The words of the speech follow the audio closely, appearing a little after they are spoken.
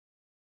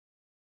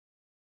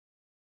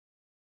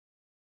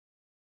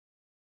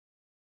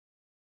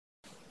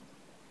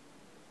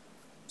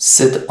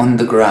Sit on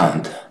the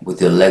ground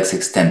with your legs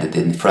extended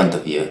in front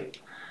of you.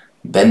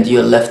 Bend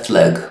your left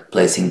leg,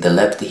 placing the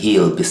left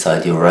heel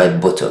beside your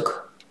right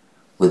buttock,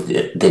 with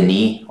the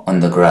knee on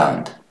the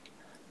ground.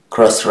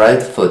 Cross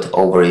right foot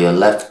over your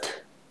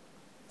left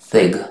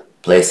thigh,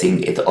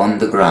 placing it on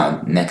the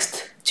ground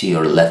next to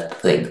your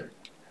left thigh.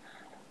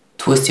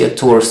 Twist your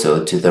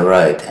torso to the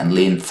right and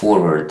lean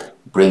forward,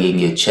 bringing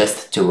your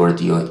chest toward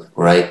your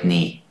right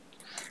knee.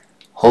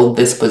 Hold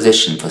this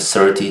position for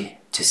 30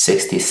 to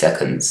 60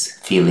 seconds,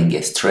 feeling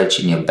a stretch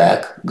in your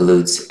back,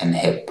 glutes, and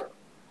hip.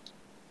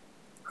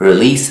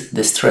 Release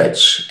the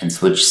stretch and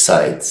switch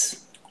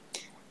sides.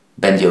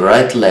 Bend your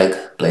right leg,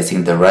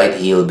 placing the right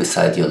heel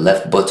beside your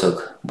left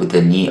buttock with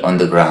the knee on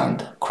the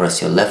ground.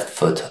 Cross your left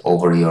foot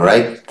over your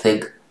right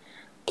thigh,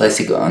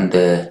 placing it on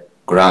the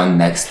ground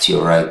next to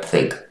your right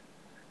thigh.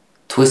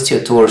 Twist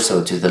your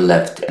torso to the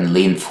left and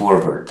lean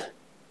forward,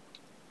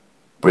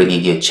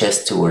 bringing your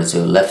chest towards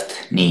your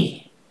left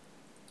knee.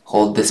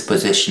 Hold this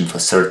position for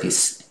 30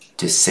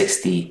 to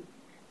 60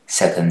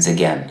 seconds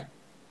again.